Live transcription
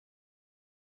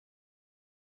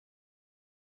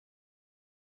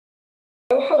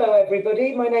Hello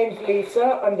everybody, my name's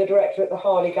Lisa, I'm the director at the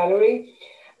Harley Gallery,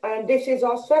 and this is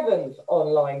our 7th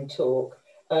online talk.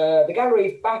 The gallery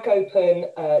is back open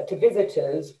to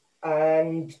visitors,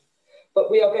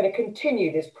 but we are going to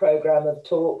continue this programme of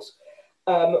talks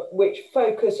which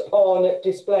focus on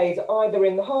displays either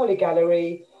in the Harley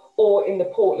Gallery or in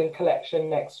the Portland collection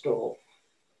next door.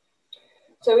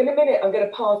 So in a minute, I'm going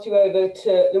to pass you over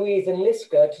to Louise and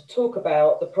Liske to talk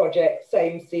about the project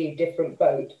Same Sea, Different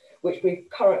Boat, which we've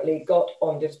currently got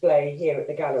on display here at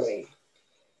the gallery.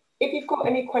 If you've got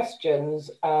any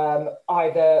questions,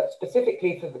 either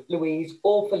specifically for Louise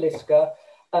or for Liske,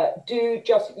 do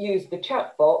just use the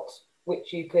chat box,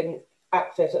 which you can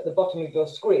access at the bottom of your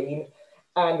screen,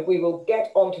 and we will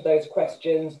get onto those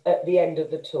questions at the end of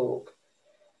the talk.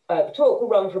 The talk will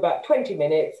run for about 20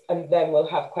 minutes, and then we'll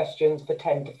have questions for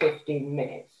 10 to 15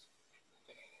 minutes.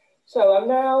 So I'm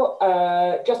now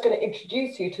just going to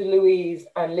introduce you to Louise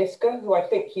and Liske, who I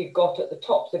think you've got at the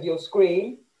tops of your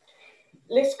screen.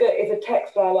 Liske is a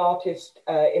textile artist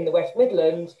in the West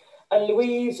Midlands, and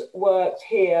Louise works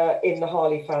here in the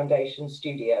Harley Foundation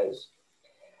studios.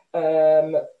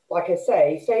 Like I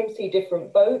say, Same Sea,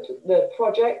 Different Boat, the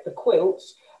project, the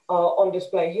quilts, are on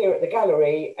display here at the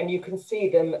gallery, and you can see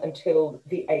them until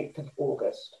the 8th of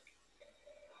August.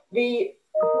 The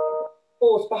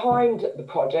force behind the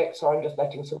project, so I'm just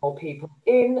letting some more people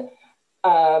in,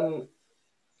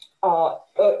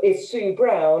 is Sue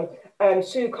Brown, and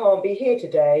Sue can't be here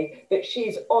today, but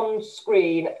she's on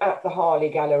screen at the Harley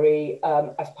Gallery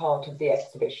as part of the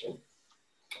exhibition.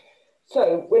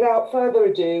 So without further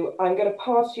ado, I'm going to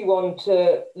pass you on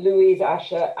to Louise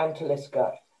Asher and to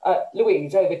Liske.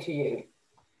 Louise, over to you.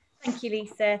 Thank you,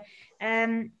 Lisa.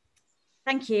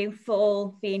 Thank you for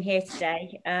all being here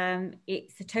today.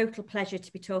 It's a total pleasure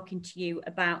to be talking to you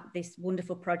about this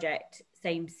wonderful project,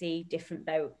 Same Sea, Different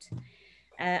Boat.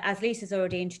 As Lisa's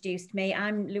already introduced me,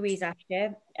 I'm Louise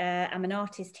Asher. I'm an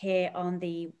artist here on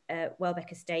the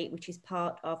Welbeck estate, which is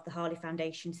part of the Harley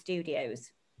Foundation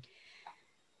studios.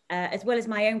 As well as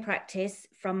my own practice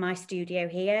from my studio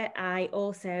here, I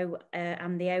also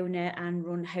am the owner and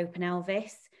run Hope and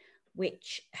Elvis,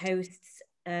 which hosts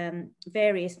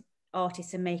various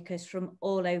artists and makers from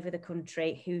all over the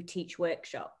country who teach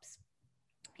workshops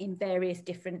in various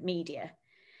different media.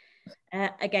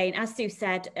 Again, as Sue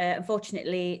said,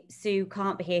 unfortunately, Sue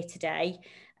can't be here today.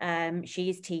 She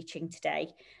is teaching today,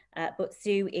 but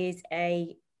Sue is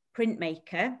a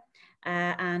printmaker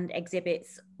and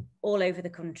exhibits all over the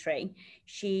country.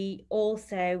 She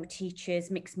also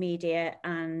teaches mixed media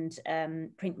and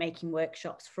printmaking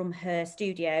workshops from her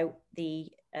studio,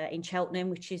 in Cheltenham,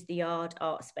 which is the Yard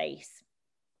Art Space.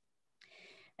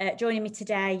 Joining me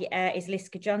today is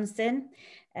Liske Johnson,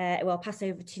 who I'll pass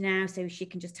over to now so she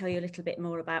can just tell you a little bit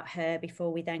more about her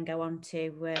before we then go on to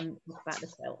talk about the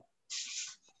quilt.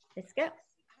 Liske?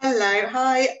 Hello,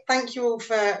 hi, thank you all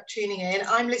for tuning in.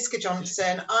 I'm Liske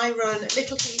Johnson. I run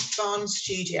Little Heath Barn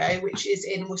Studio, which is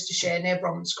in Worcestershire near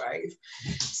Bromsgrove.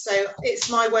 So it's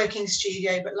my working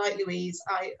studio, but like Louise,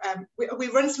 we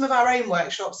run some of our own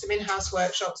workshops, some in-house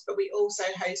workshops, but we also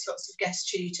host lots of guest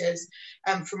tutors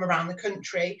from around the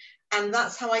country. And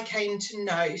that's how I came to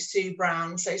know Sue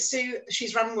Brown. So Sue,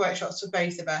 she's run workshops for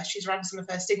both of us. She's run some of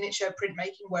her signature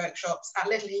printmaking workshops at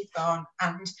Little Heath Barn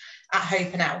and at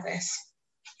Hope and Elvis.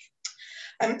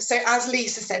 So as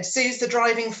Lisa said, Sue's the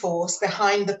driving force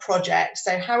behind the project.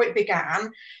 So how it began,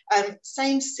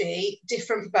 Same Sea,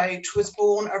 Different Boat was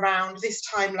born around this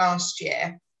time last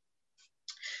year.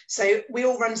 So we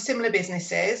all run similar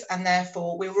businesses, and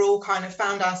therefore we were all kind of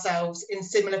found ourselves in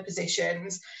similar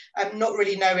positions, not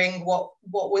really knowing what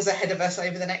was ahead of us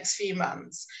over the next few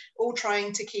months, all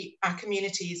trying to keep our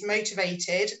communities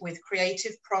motivated with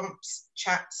creative prompts,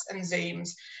 chats and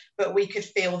Zooms, but we could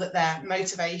feel that their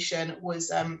motivation was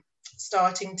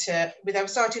starting to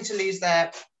lose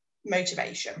their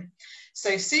motivation.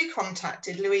 So Sue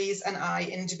contacted Louise and I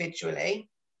individually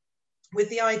with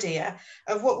the idea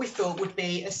of what we thought would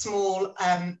be a small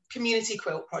community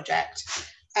quilt project.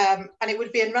 And it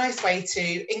would be a nice way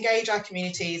to engage our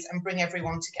communities and bring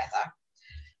everyone together.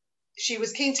 She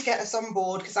was keen to get us on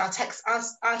board because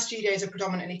our studios are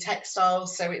predominantly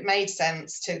textiles, so it made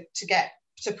sense to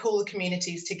pull the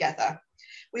communities together.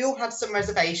 We all had some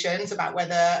reservations about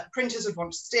whether printers would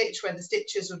want to stitch, whether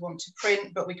stitchers would want to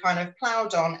print, but we kind of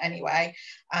ploughed on anyway,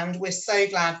 and we're so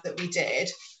glad that we did.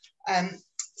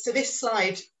 So this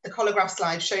slide, the collagraph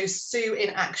slide, shows Sue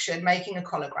in action making a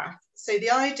collagraph. So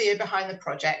the idea behind the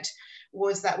project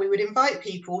was that we would invite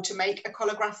people to make a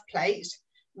collagraph plate,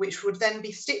 which would then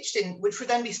be stitched in, which would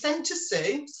then be sent to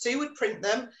Sue. Sue would print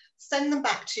them, send them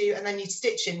back to you, and then you'd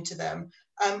stitch into them.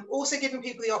 Also giving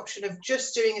people the option of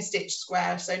just doing a stitched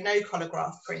square, so no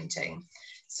collagraph printing.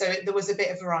 So there was a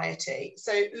bit of variety.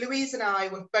 So Louise and I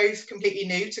were both completely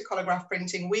new to collagraph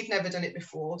printing. We'd never done it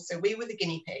before, so we were the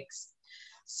guinea pigs.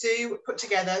 Sue put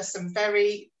together some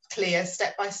very clear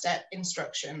step-by-step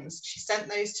instructions. She sent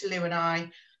those to Lou and I.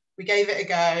 We gave it a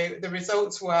go, the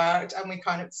results worked,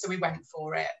 and so we went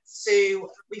for it. So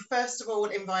we first of all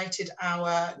invited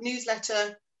our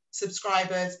newsletter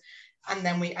subscribers, and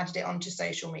then we added it onto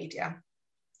social media.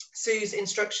 Sue's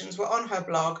instructions were on her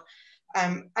blog,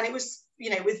 and it was,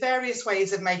 with various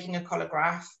ways of making a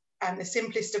collagraph, and the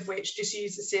simplest of which just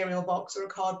use a cereal box or a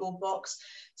cardboard box.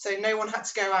 So no one had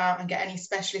to go out and get any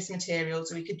specialist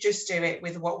materials. We could just do it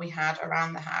with what we had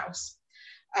around the house.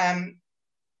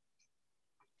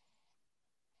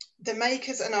 The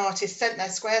makers and artists sent their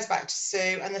squares back to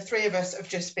Sue, and the three of us have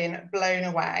just been blown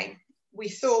away. We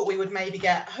thought we would maybe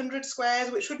get 100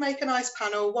 squares, which would make a nice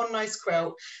panel, one nice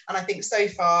quilt. And I think so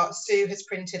far, Sue has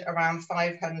printed around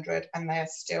 500 and they are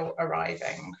still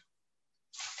arriving.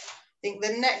 I think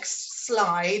the next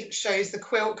slide shows the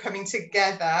quilt coming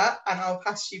together, and I'll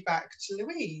pass you back to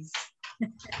Louise.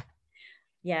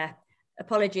 Yeah.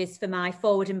 Apologies for my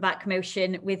forward and back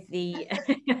motion with the,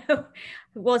 it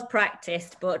was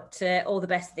practiced, but all the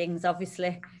best things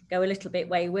obviously go a little bit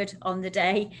wayward on the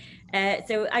day.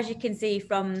 So as you can see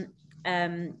from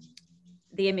the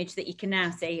image that you can now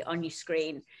see on your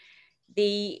screen,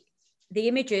 the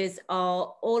images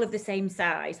are all of the same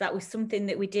size. That was something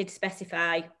that we did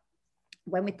specify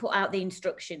when we put out the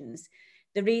instructions.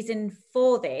 The reason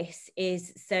for this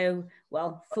is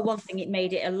well, for one thing, it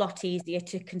made it a lot easier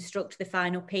to construct the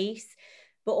final piece,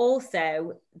 but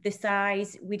also the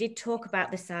size. We did talk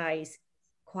about the size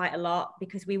quite a lot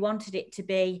because we wanted it to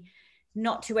be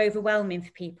not too overwhelming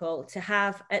for people to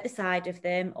have at the side of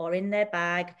them or in their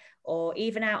bag or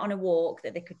even out on a walk,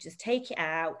 that they could just take it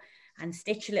out and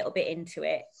stitch a little bit into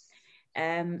it.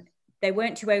 They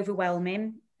weren't too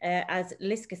overwhelming. As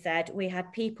Liske said, we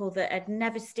had people that had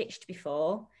never stitched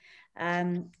before,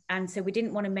 and so we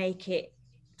didn't want to make it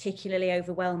particularly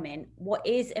overwhelming. What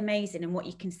is amazing, and what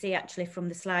you can see actually from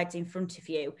the slides in front of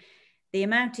you, the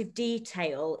amount of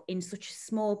detail in such a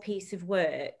small piece of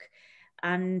work,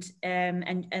 and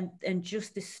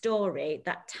just the story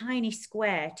that tiny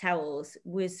square tells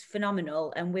was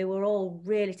phenomenal, and we were all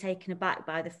really taken aback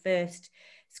by the first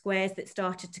squares that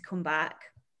started to come back.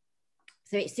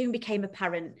 So it soon became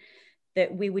apparent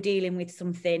that we were dealing with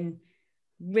something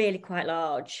really quite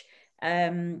large.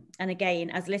 And again,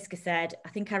 as Liske said, I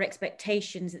think our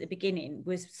expectations at the beginning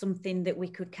was something that we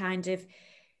could kind of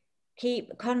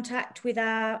keep contact with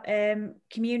our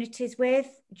communities with,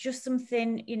 just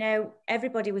something,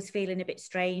 everybody was feeling a bit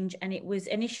strange. And it was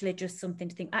initially just something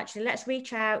to think, actually, let's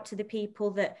reach out to the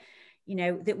people that,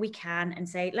 that we can and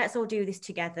say, let's all do this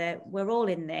together. We're all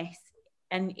in this.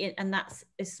 And that's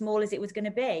as small as it was going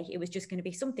to be. It was just going to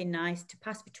be something nice to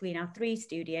pass between our 3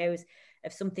 studios,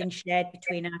 of something shared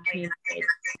between our communities.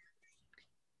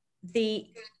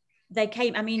 They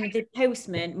came, the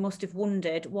postman must have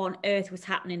wondered what on earth was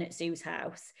happening at Sue's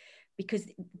house,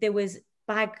 because there was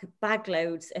bag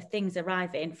loads of things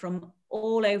arriving from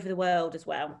all over the world as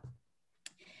well.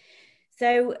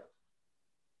 So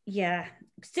yeah,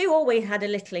 Sue always had a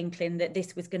little inkling that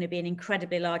this was going to be an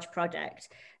incredibly large project.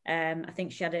 I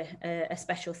think she had a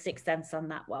special sixth sense on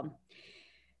that one.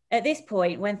 At this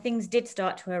point, when things did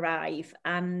start to arrive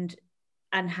and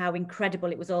how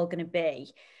incredible it was all going to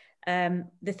be,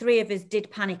 the 3 of us did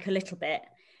panic a little bit,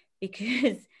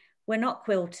 because we're not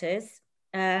quilters,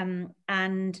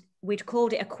 and we'd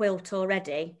called it a quilt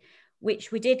already,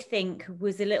 which we did think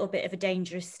was a little bit of a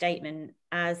dangerous statement,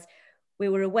 as we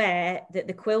were aware that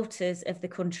the quilters of the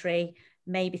country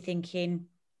may be thinking,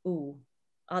 ooh,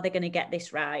 are they going to get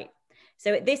this right?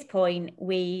 So at this point,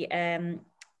 we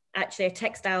actually, a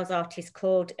textiles artist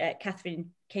called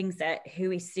Catherine Kingset,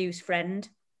 who is Sue's friend,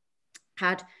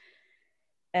 had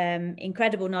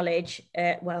incredible knowledge,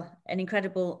 an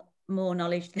incredible more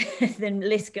knowledge than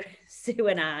Liske, Sue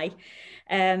and I.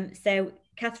 So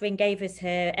Catherine gave us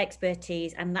her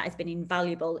expertise, and that has been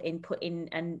invaluable in putting,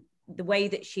 and the way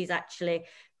that she's actually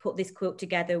put this quilt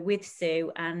together with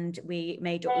Sue, and we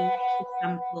made up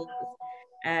samples,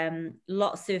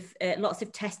 lots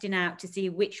of testing out to see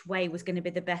which way was going to be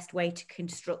the best way to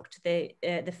construct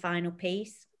the final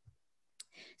piece.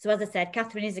 So as I said,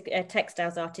 Catherine is a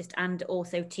textiles artist and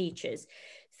also teaches.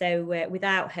 So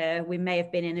without her, we may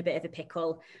have been in a bit of a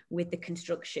pickle with the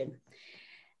construction.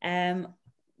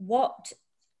 What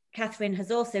Catherine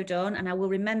has also done, and I will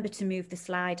remember to move the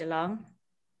slide along,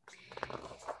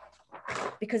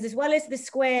 because as well as the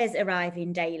squares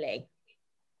arriving daily,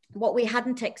 what we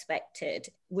hadn't expected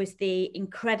was the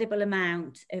incredible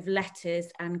amount of letters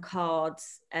and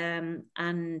cards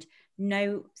and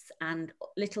notes and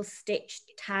little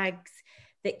stitched tags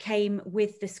that came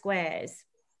with the squares.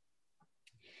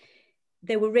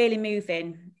 They were really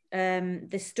moving.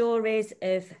 The stories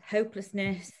of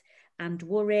hopelessness and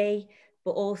worry,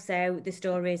 but also the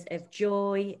stories of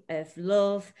joy, of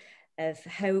love, of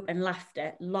hope and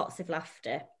laughter, lots of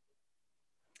laughter.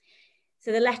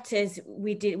 So the letters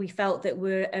we felt that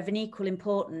were of an equal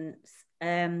importance,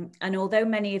 and although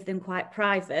many of them quite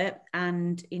private,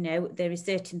 and you know there are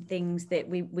certain things that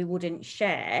we wouldn't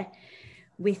share,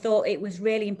 we thought it was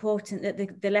really important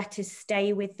that the letters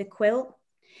stay with the quilt.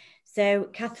 So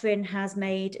Catherine has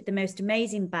made the most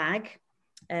amazing bag.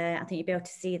 I think you'll be able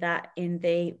to see that in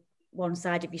the one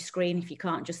side of your screen if you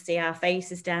can't just see our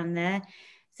faces down there.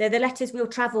 So the letters will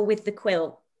travel with the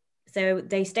quilt, so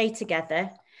they stay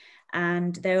together.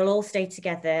 And they'll all stay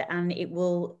together, and it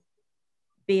will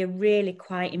be a really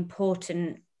quite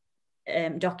important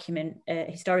document,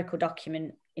 historical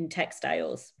document in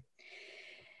textiles.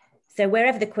 So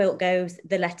wherever the quilt goes,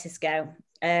 the letters go.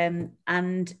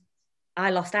 And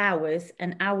I lost hours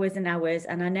and hours and hours,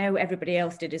 and I know everybody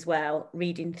else did as well,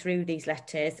 reading through these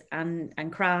letters and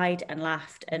cried and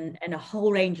laughed and a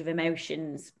whole range of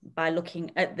emotions by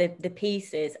looking at the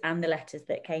pieces and the letters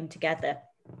that came together.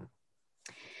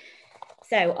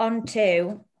 So on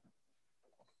to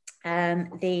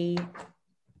the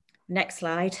next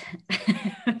slide.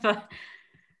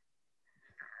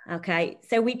 Okay,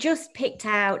 so we just picked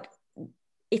out,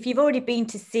 if you've already been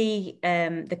to see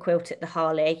the quilt at the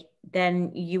Harley,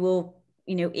 then you will,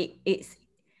 you know, it's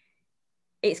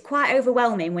quite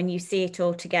overwhelming when you see it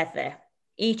all together.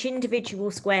 Each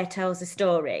individual square tells a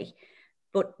story,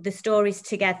 but the stories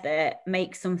together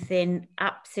make something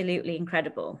absolutely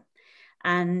incredible.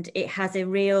 And it has a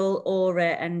real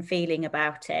aura and feeling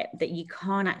about it that you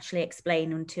can't actually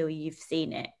explain until you've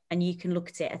seen it. And you can look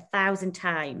at it 1,000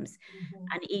 times. Mm-hmm.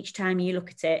 And each time you look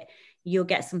at it, you'll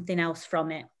get something else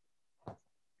from it.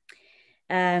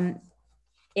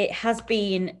 It has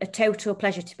been a total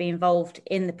pleasure to be involved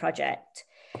in the project.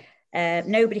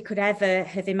 Nobody could ever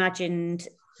have imagined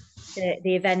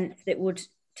the events that would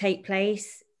take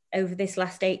place over this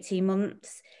last 18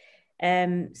 months.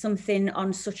 Something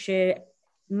on such a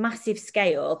massive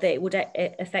scale that it would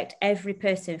affect every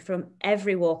person from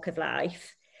every walk of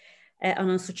life, and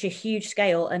on such a huge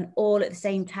scale and all at the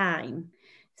same time.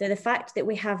 So the fact that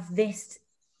we have this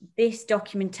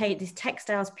documentation, this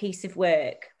textiles piece of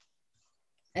work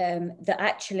that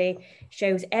actually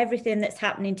shows everything that's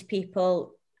happening to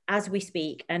people as we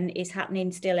speak and is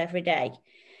happening still every day.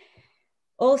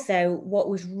 Also, what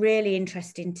was really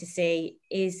interesting to see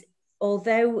is,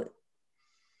 although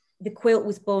the quilt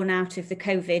was born out of the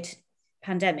COVID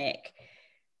pandemic,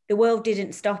 the world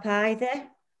didn't stop either.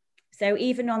 So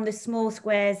even on the small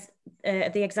squares,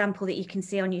 the example that you can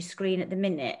see on your screen at the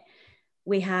minute,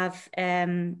 we have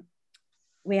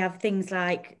things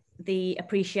like the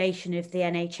appreciation of the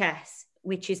NHS,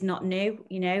 which is not new,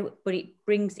 you know, but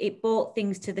it brought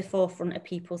things to the forefront of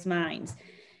people's minds.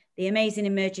 The amazing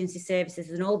emergency services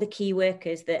and all the key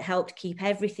workers that helped keep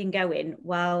everything going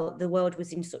while the world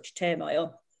was in such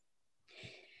turmoil.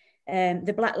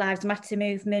 The Black Lives Matter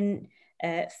movement,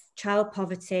 child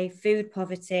poverty, food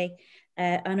poverty,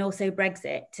 and also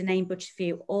Brexit, to name but a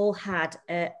few, all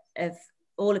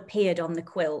appeared on the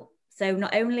quilt. So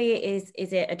not only is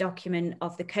it a document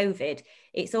of the COVID,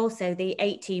 it's also the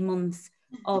 18 months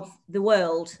of the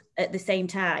world at the same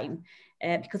time,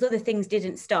 because other things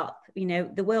didn't stop. You know,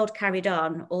 the world carried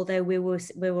on, although we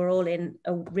were all in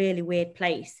a really weird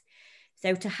place.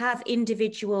 So to have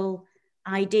individual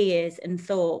ideas and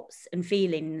thoughts and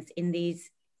feelings in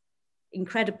these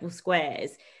incredible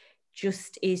squares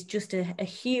is just a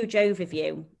huge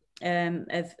overview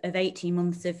of 18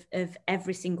 months of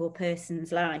every single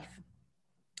person's life.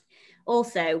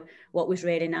 Also, what was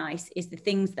really nice is the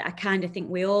things that I kind of think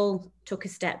we all took a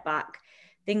step back,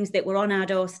 things that were on our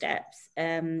doorsteps,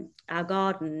 our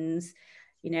gardens,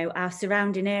 you know, our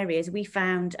surrounding areas. We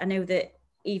found, I know that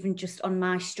even just on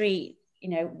my street, you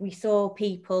know, we saw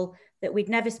people that we'd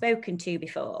never spoken to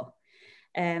before.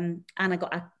 And I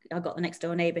got the next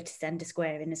door neighbour to send a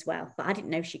square in as well, but I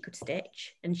didn't know she could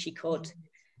stitch, and she could.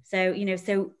 So, you know,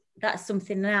 so that's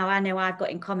something now I know I've got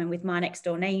in common with my next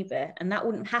door neighbour, and that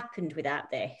wouldn't have happened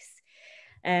without this.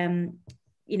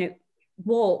 You know,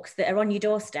 walks that are on your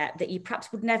doorstep that you perhaps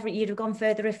you'd have gone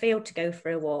further afield to go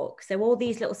for a walk. So all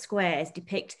these little squares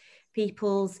depict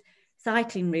people's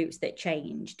cycling routes that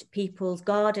changed, people's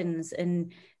gardens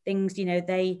and things, you know,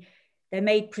 they They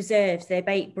made preserves, they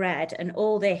baked bread, and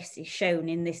all this is shown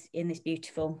in this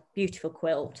beautiful, beautiful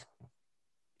quilt.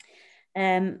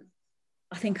 I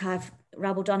think I've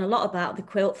rabbled on a lot about the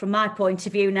quilt from my point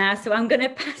of view now, so I'm going to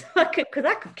pass, because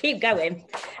I could keep going.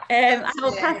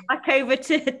 I'll pass back over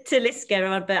to Liske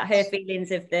about her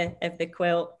feelings of the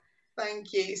quilt.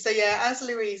 Thank you. So yeah, as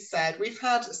Louise said, we've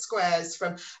had squares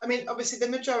from, I mean, obviously the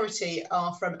majority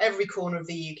are from every corner of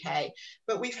the UK,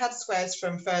 but we've had squares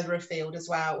from further afield as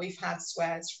well. We've had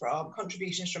squares from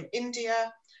contributions from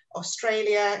India,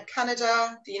 Australia,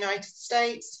 Canada, the United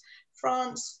States,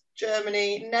 France,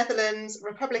 Germany, Netherlands,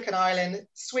 Republic and Ireland,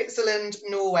 Switzerland,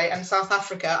 Norway and South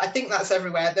Africa. I think that's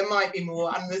everywhere. There might be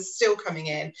more and there's still coming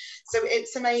in. So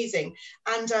it's amazing.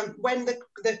 And when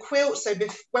the quilt, so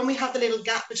when we had the little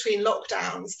gap between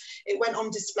lockdowns, it went on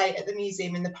display at the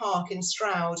museum in the park in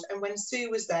Stroud. And when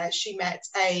Sue was there, she met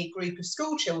a group of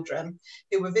school children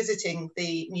who were visiting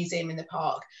the museum in the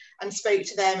park and spoke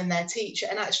to them and their teacher.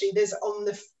 And actually there's on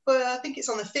the, I think it's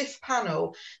on the 5th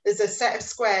panel, there's a set of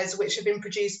squares which have been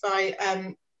produced by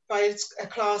a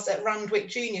class at Randwick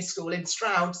Junior School in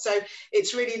Stroud. So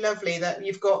it's really lovely that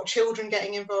you've got children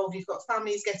getting involved, you've got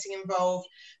families getting involved.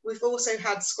 We've also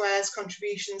had squares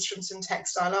contributions from some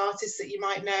textile artists that you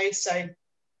might know. So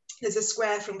there's a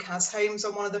square from Kaz Holmes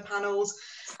on one of the panels,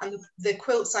 and the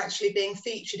quilt's actually being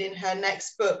featured in her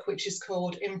next book, which is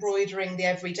called Embroidering the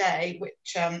Everyday,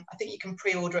 which I think you can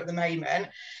pre-order at the moment.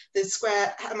 The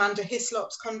square Amanda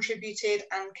Hislop's contributed,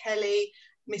 and Kelly,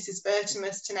 Mrs.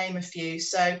 Bertimus, to name a few.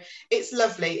 So it's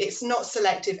lovely. It's not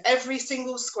selective. Every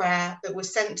single square that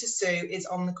was sent to Sue is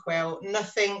on the quilt.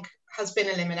 Nothing has been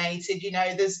eliminated. You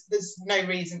know, there's no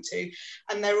reason to,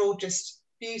 and they're all just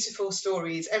beautiful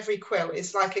stories. Every quilt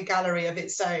is like a gallery of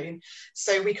its own.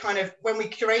 So we kind of, when we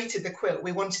curated the quilt,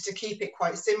 we wanted to keep it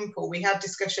quite simple. We had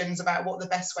discussions about what the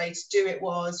best way to do it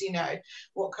was, you know,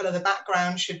 what colour the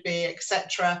background should be,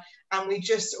 etc. And we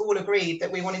just all agreed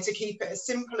that we wanted to keep it as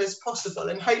simple as possible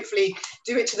and hopefully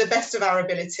do it to the best of our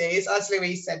abilities. As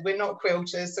Louise said, we're not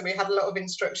quilters, so we had a lot of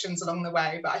instructions along the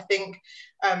way. But I think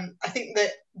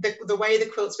that the way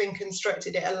the quilt's been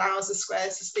constructed, it allows the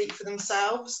squares to speak for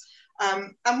themselves.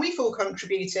 And we've all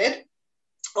contributed.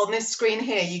 On this screen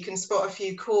here, you can spot a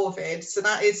few corvids. So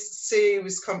that is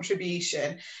Sue's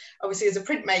contribution. Obviously, as a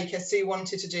printmaker, Sue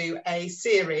wanted to do a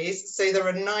series. So there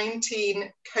are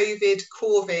 19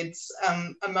 corvids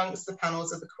amongst the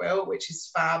panels of the quilt, which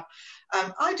is fab.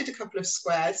 I did a couple of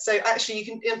squares. So actually, you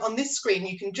can, on this screen,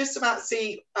 you can just about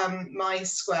see my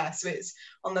square. So it's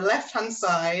on the left-hand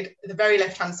side, the very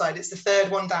left-hand side. It's the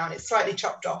third one down. It's slightly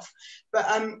chopped off. But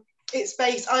it's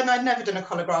based, I'd never done a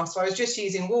collagraph, so I was just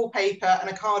using wallpaper and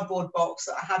a cardboard box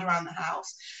that I had around the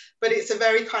house. But it's a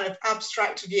very kind of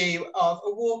abstract view of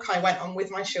a walk I went on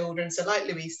with my children. So like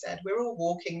Louise said, we're all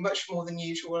walking much more than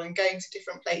usual and going to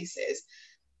different places.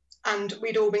 And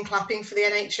we'd all been clapping for the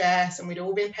NHS and we'd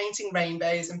all been painting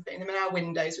rainbows and putting them in our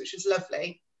windows, which was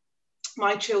lovely.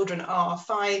 My children are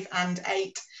 5 and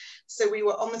 8. So we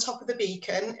were on the top of the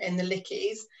beacon in the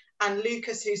Liskes. And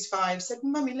Lucas, who's 5, said,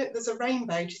 "Mummy, look, there's a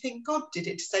rainbow. Do you think God did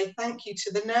it to say thank you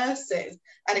to the nurses?"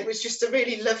 And it was just a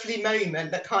really lovely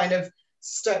moment that kind of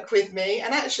stuck with me.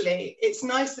 And actually, it's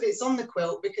nice that it's on the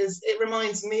quilt because it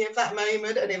reminds me of that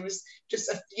moment. And it was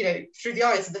just, you know, through the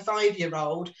eyes of the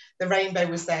 5-year-old, the rainbow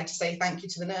was there to say thank you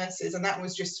to the nurses. And that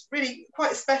was just really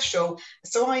quite special.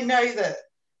 So I know that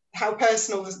how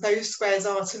personal those squares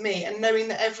are to me. And knowing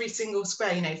that every single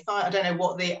square, you know, I don't know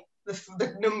what the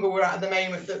number we're at the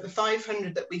moment, that the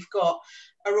 500 that we've got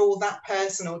are all that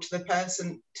personal to the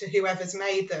person, to whoever's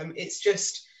made them. It's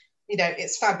just, you know,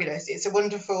 it's fabulous. It's a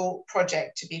wonderful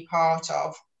project to be part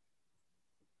of.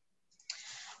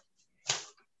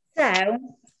 So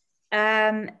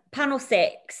panel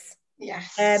 6.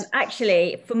 Yes.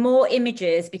 Actually, for more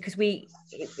images, because it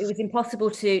was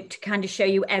impossible to kind of show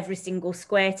you every single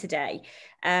square today.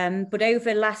 But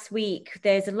over last week,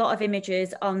 there's a lot of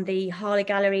images on the Harley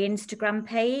Gallery Instagram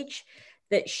page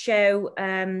that show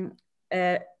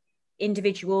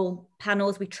individual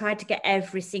panels. We tried to get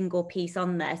every single piece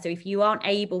on there. So if you aren't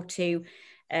able to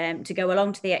go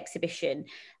along to the exhibition,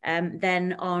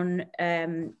 then on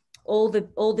all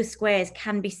the squares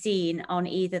can be seen on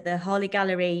either the Harley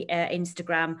Gallery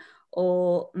Instagram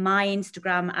or my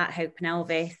Instagram at Hope and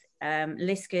Elvis,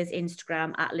 Liske's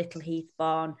Instagram at Little Heath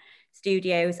Barn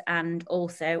Studios, and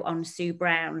also on Sue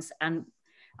Brown's. And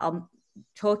I'm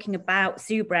talking about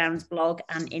Sue Brown's blog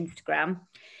and Instagram.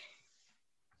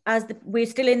 As we're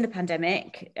still in the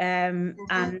pandemic, and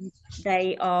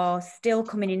they are still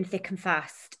coming in thick and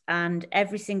fast. And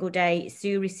every single day,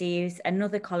 Sue receives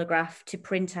another collagraph to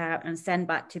print out and send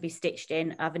back to be stitched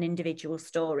in of an individual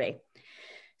story.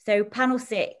 So panel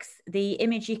 6, the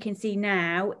image you can see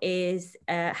now is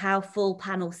how full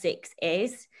panel 6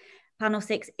 is. Panel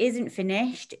 6 isn't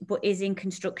finished, but is in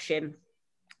construction.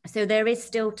 So there is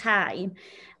still time.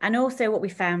 And also what we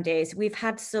found is we've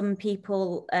had some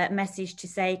people message to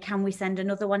say, can we send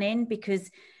another one in? Because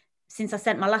since I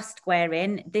sent my last square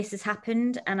in, this has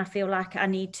happened and I feel like I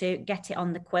need to get it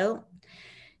on the quilt.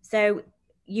 So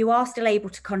you are still able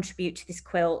to contribute to this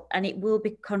quilt, and it will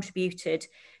be contributed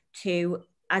to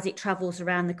as it travels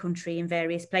around the country in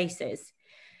various places.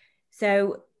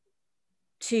 So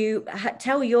to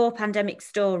tell your pandemic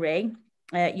story,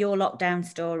 your lockdown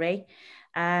story,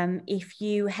 if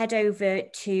you head over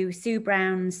to Sue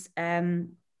Brown's, there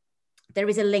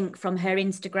is a link from her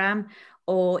Instagram,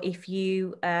 or if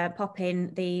you pop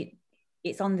in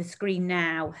it's on the screen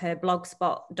now, her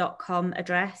blogspot.com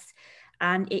address,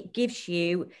 and it gives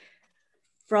you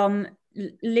from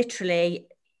literally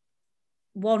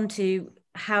one to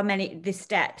how many, the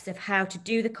steps of how to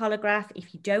do the collagraph.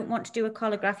 If you don't want to do a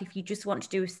collagraph, if you just want to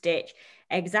do a stitch,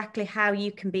 exactly how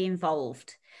you can be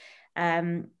involved.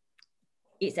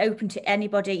 It's open to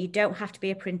anybody. You don't have to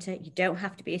be a printer. You don't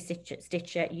have to be a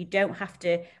stitcher. You don't have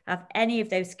to have any of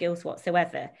those skills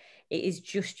whatsoever. It is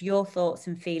just your thoughts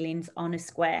and feelings on a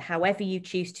square. However you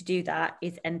choose to do that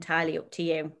is entirely up to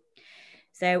you.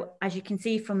 So as you can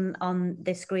see from on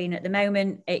the screen at the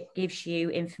moment, it gives you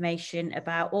information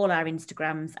about all our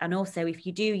Instagrams. And also if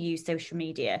you do use social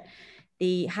media,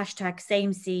 the hashtag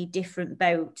same sea different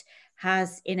boat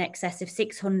has in excess of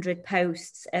 600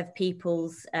 posts of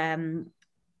people's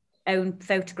own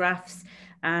photographs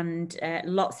and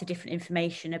lots of different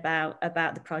information about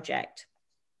the project.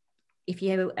 If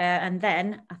you and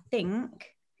then I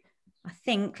think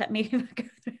let me go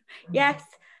through. Yes,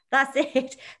 that's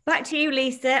it. Back to you,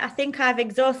 Lisa. I think I've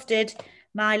exhausted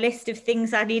my list of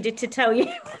things I needed to tell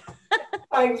you.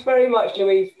 Thanks very much,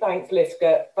 Louise. Thanks,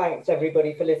 Liske. Thanks,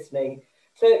 everybody, for listening.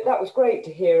 So that was great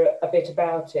to hear a bit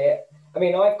about it. I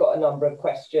mean, I've got a number of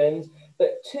questions,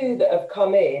 but two that have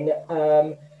come in.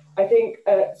 I think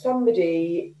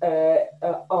somebody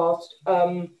asked,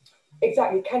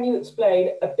 exactly, can you explain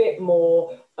a bit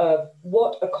more of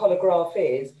what a collagraph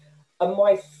is? And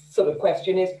my sort of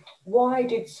question is, why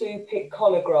did Sue pick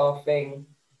collagraphing?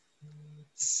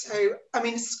 So, I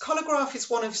mean, collagraph is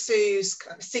one of Sue's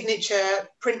signature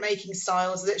printmaking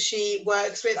styles that she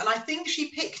works with. And I think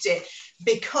she picked it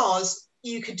because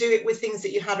you could do it with things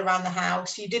that you had around the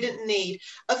house. You didn't need,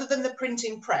 other than the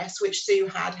printing press, which Sue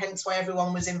had, hence why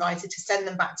everyone was invited to send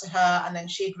them back to her and then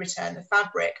she'd return the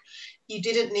fabric. You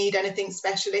didn't need anything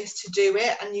specialist to do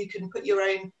it, and you can put your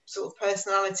own sort of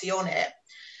personality on it.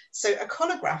 So a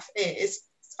collagraph is,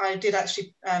 I did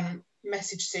actually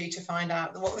message Sue to find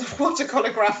out what a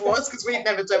collagraph was, because we've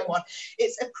never done one.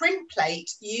 It's a print plate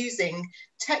using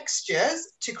textures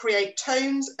to create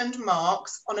tones and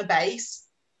marks on a base.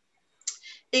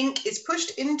 Ink is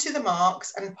pushed into the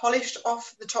marks and polished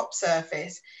off the top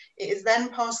surface. It is then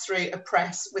passed through a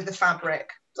press with the fabric.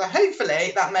 So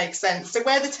hopefully that makes sense. So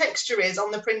where the texture is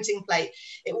on the printing plate,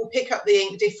 it will pick up the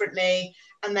ink differently,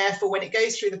 and therefore when it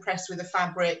goes through the press with the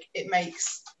fabric, it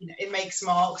makes, it makes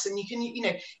marks. And you can,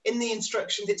 in the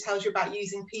instructions it tells you about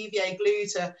using PVA glue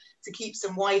to keep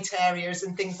some white areas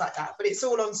and things like that. But it's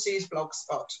all on Sue's blog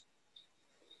spot.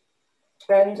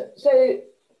 And so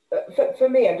for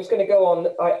me, I'm just going to go on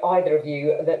either of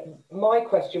you, that my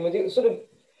question was, it was sort of,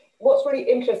 what's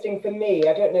really interesting for me,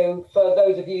 I don't know, for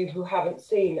those of you who haven't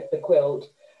seen the quilt,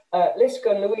 Liske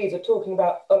and Louise are talking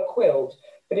about a quilt,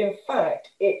 but in fact,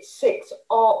 it's 6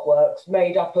 artworks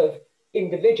made up of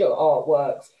individual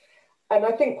artworks. And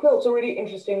I think quilt's a really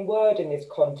interesting word in this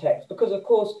context, because of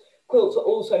course, quilts are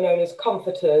also known as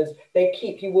comforters. They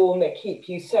keep you warm, they keep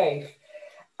you safe.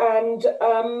 And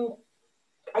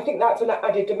I think that's an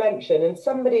added dimension. And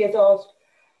somebody has asked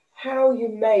how you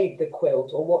made the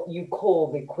quilt, or what you call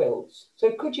the quilts.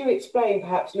 So could you explain,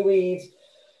 perhaps, Louise,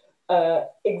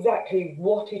 exactly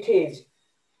what it is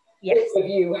all of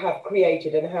you have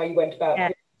created and how you went about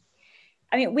it?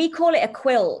 I mean, we call it a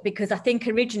quilt because I think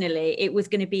originally it was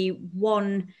going to be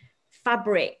one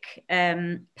fabric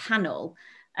panel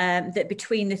that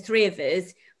between the 3 of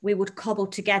us, we would cobble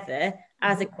together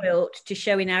as a quilt to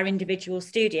show in our individual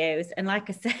studios. And like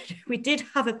I said, we did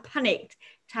have a panicked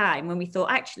time when we thought,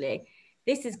 actually,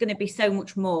 this is going to be so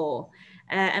much more.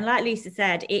 And like Lisa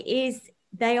said,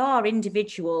 they are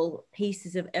individual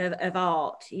pieces of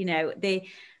art,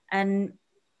 and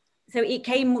so it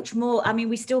came much more. I mean,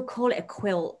 we still call it a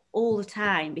quilt all the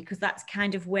time because that's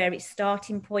kind of where its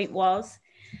starting point was.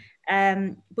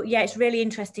 But yeah, it's really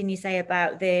interesting you say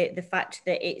about the fact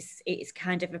that it's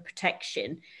kind of a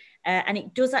protection. and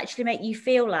it does actually make you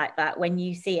feel like that when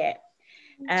you see it.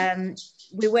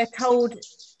 We were told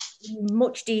in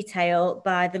much detail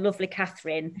by the lovely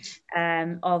Catherine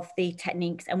of the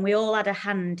techniques, and we all had a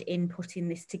hand in putting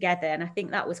this together, and I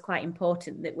think that was quite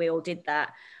important that we all did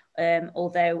that,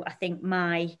 although I think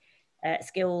my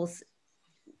skills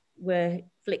were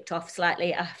flicked off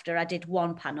slightly after I did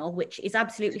one panel, which is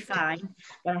absolutely fine,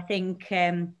 but I think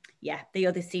yeah, the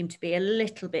others seem to be a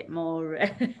little bit more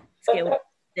skilled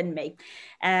than me.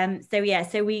 So yeah,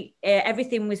 so we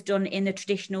everything was done in the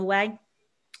traditional way,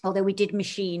 although we did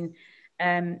machine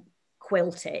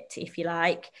quilt it, if you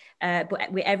like, but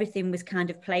everything was kind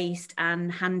of placed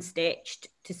and hand stitched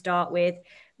to start with.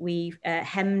 We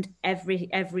hemmed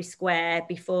every square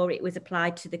before it was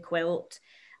applied to the quilt,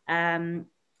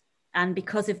 and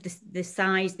because of the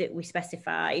size that we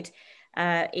specified,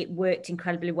 it worked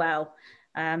incredibly well.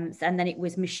 And then it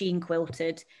was machine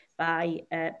quilted by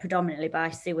predominantly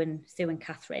by Sue and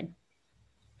Catherine.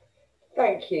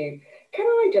 Thank you. Can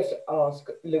I just ask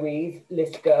Louise,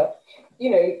 Liske, you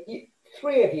know,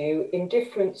 three of you in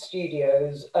different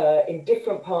studios in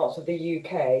different parts of the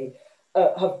UK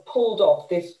have pulled off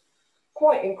this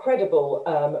quite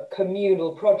incredible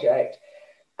communal project.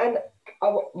 And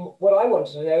what I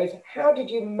wanted to know is, how did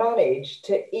you manage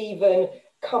to even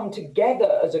come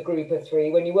together as a group of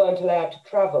three when you weren't allowed to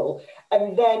travel,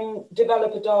 and then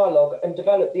develop a dialogue and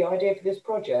develop the idea for this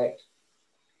project?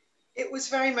 It was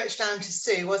very much down to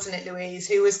Sue, wasn't it, Louise,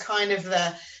 who was kind of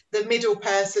the middle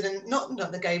person, and not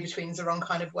the go-between is the wrong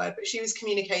kind of word, but she was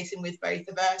communicating with both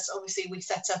of us. Obviously, we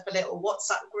set up a little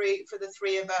WhatsApp group for the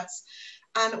three of us.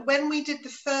 And when we did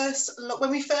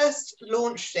when we first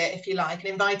launched it, if you like, and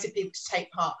invited people to take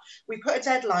part, we put a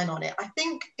deadline on it. I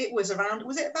think it was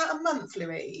was it about a month,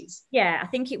 Louise? Yeah, I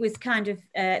think it was kind of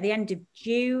the end of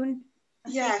June.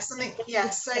 Yeah, something, yeah.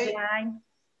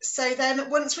 So then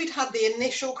once we'd had the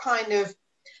initial kind of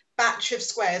batch of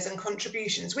squares and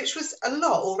contributions, which was a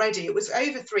lot already, it was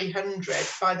over 300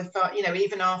 by the, you know,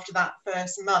 even after that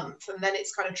first month, and then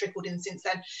it's kind of trickled in since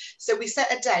then. So we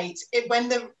set a date when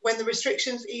the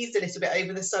restrictions eased a little bit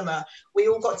over the summer. We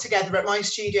all got together at my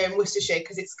studio in Worcestershire,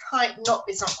 because it's not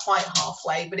quite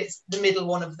halfway, but it's the middle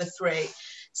one of the three.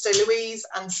 So Louise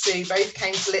and Sue both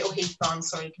came to Little Heath Barn.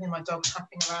 Sorry, you can hear my dog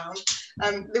tapping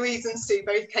around. Louise and Sue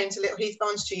both came to Little Heath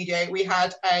Barn studio. We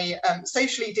had a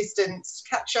socially distanced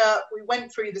catch up. We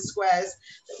went through the squares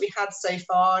that we had so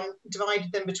far and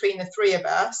divided them between the three of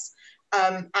us,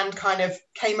 and kind of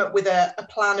came up with a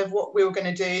plan of what we were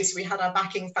going to do. So we had our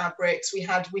backing fabrics. We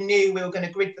knew we were going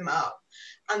to grid them up,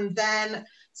 and then.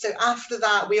 So after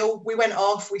that, we went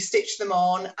off, we stitched them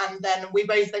on, and then we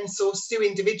both then saw Sue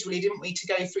individually, didn't we, to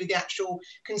go through the actual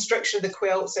construction of the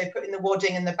quilt, so putting the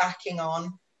wadding and the backing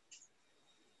on.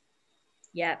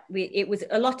 Yeah, it was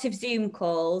a lot of Zoom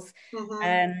calls,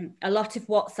 a lot of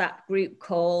WhatsApp group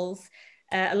calls,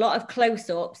 a lot of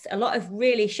close-ups, a lot of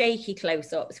really shaky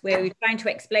close-ups where you're trying to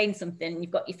explain something,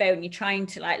 you've got your phone, you're trying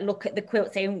to like look at the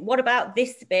quilt saying, what about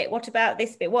this bit? What about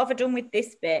this bit? What have I done with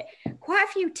this bit? Quite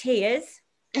a few tears.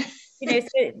 You know,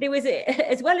 so there was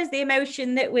as well as the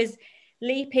emotion that was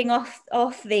leaping off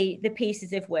the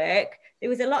pieces of work, there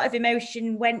was a lot of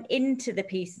emotion went into the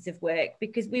pieces of work,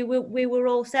 because we were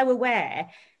all so aware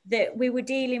that we were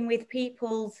dealing with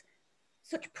people's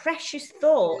such precious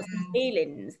thoughts and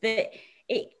feelings that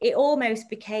it almost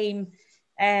became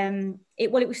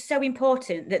it was so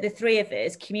important that the three of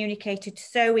us communicated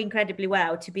so incredibly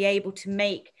well to be able to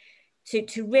make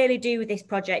to really do this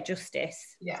project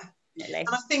justice. Yeah. Definitely. And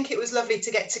I think it was lovely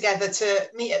to get together to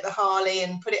meet at the Harley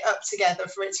and put it up together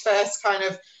for its first kind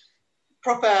of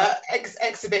proper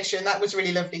exhibition. That was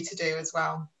really lovely to do as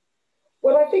well.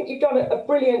 Well, I think you've done a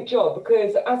brilliant job,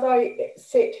 because as I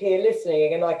sit here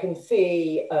listening and I can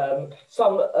see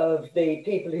some of the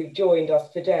people who joined us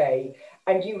today,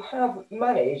 and you have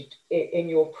managed in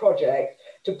your project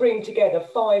to bring together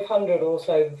 500 or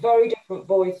so very different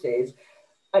voices,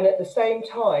 and at the same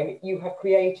time you have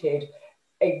created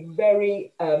a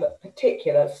very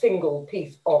particular single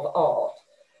piece of art.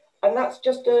 And that's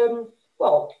just,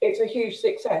 well, it's a huge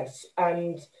success.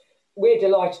 And we're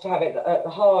delighted to have it at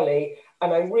the Harley.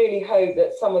 And I really hope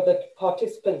that some of the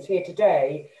participants here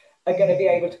today are going to be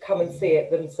able to come and see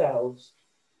it themselves.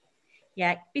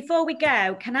 Yeah, before we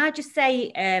go, can I just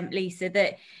say, Lisa,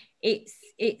 that it's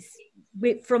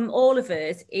from all of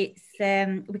us, it's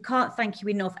we can't thank you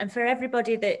enough, and for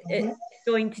everybody that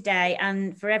joined today,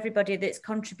 and for everybody that's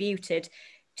contributed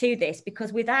to this,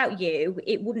 because without you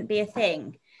it wouldn't be a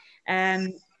thing.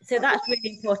 So that's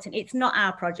really important. It's not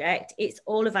our project, it's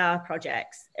all of our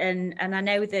projects, and I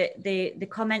know that the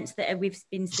comments that we've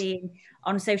been seeing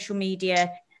on social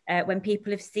media when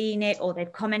people have seen it or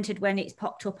they've commented when it's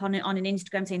popped up on an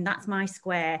Instagram saying that's my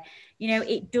square, you know,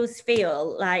 it does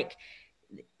feel like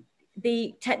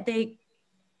the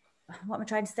what am I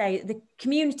trying to say? The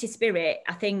community spirit,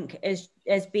 I think, has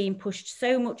been pushed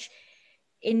so much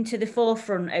into the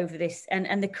forefront over this,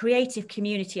 and the creative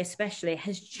community especially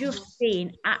has just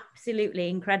been absolutely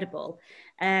incredible.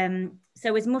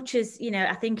 So as much as, you know,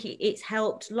 I think it's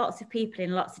helped lots of people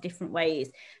in lots of different ways.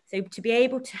 So to be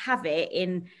able to have it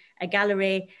in a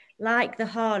gallery like the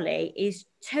Harley is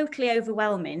totally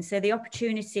overwhelming. So the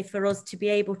opportunity for us to be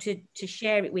able to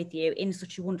share it with you in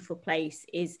such a wonderful place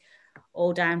is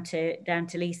all down to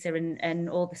Lisa and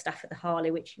all the staff at the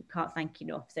Harley, which you can't thank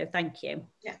enough. So thank you.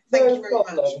 Yeah, thank you very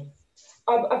much.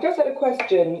 I've just had a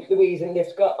question, Louise and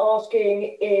Liske,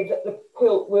 asking if the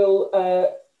quilt will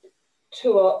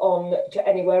tour on to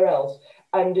anywhere else.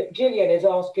 And Gillian is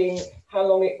asking how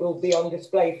long it will be on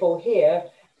display for here.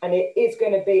 And it is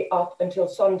going to be up until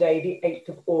Sunday, the 8th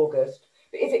of August.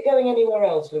 But is it going anywhere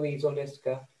else, Louise or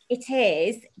Liske? It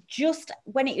is. Just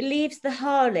when it leaves the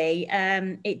Harley,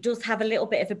 it does have a little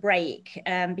bit of a break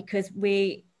because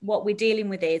what we're dealing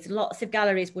with is lots of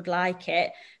galleries would like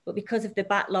it, but because of the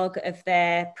backlog of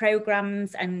their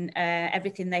programmes and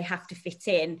everything they have to fit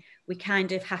in, we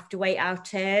kind of have to wait our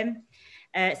turn.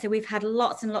 So we've had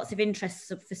lots and lots of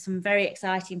interest for some very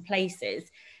exciting places,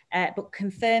 but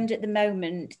confirmed at the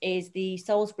moment is the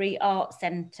Salisbury Art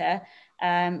Centre,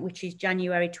 which is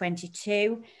January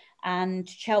 22. And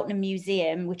Cheltenham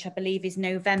Museum, which I believe is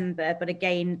November, but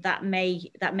again, that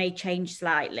may change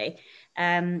slightly.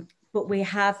 But we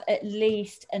have at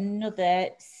least another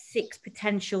 6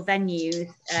 potential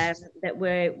venues that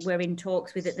we're in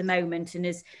talks with at the moment,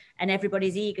 and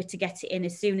everybody's eager to get it in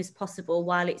as soon as possible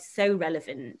while it's so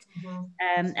relevant.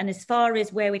 And as far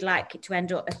as where we'd like it to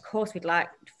end up, of course, we'd like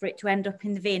for it to end up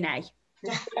in the V&A.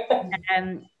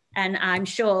 And I'm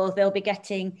sure they'll be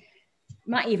getting.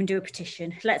 Might even do a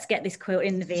petition. Let's get this quilt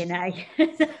in the V&A.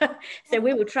 So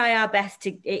we will try our best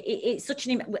to. It's such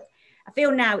an. I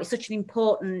feel now it's such an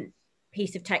important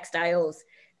piece of textiles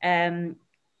that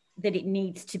it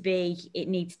needs to be. It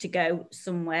needs to go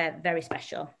somewhere very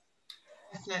special.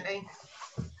 Definitely.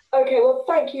 Okay, well,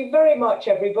 thank you very much,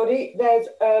 everybody. There's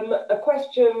a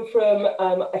question from,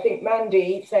 I think,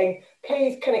 Mandy saying,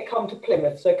 please, can it come to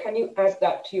Plymouth? So can you add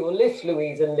that to your list,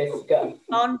 Louise and Liske?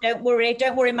 Don't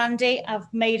worry, Mandy. I've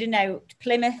made a note.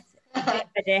 Plymouth,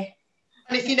 ready.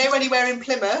 And if you know anywhere in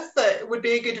Plymouth that would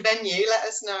be a good venue, let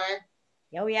us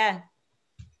know. Oh, yeah.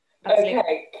 Absolutely.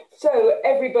 Okay, so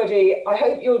everybody, I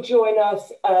hope you'll join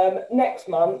us next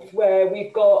month where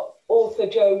we've got author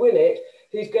Jo Willett,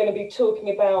 who's going to be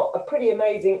talking about a pretty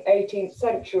amazing 18th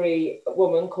century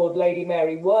woman called Lady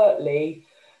Mary Wortley,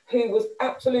 who was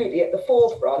absolutely at the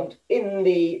forefront in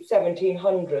the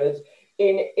 1700s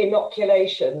in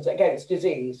inoculations against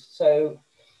disease. So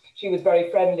she was very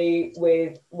friendly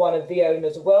with one of the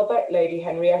owners of Welbeck, Lady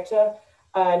Henrietta,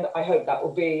 and I hope that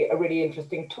will be a really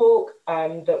interesting talk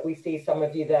and that we see some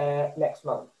of you there next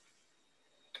month.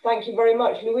 Thank you very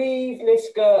much, Louise,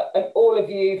 Liske, and all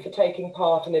of you for taking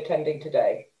part and attending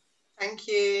today. Thank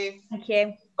you. Thank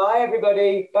you. Bye,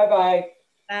 everybody. Bye-bye.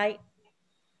 Bye.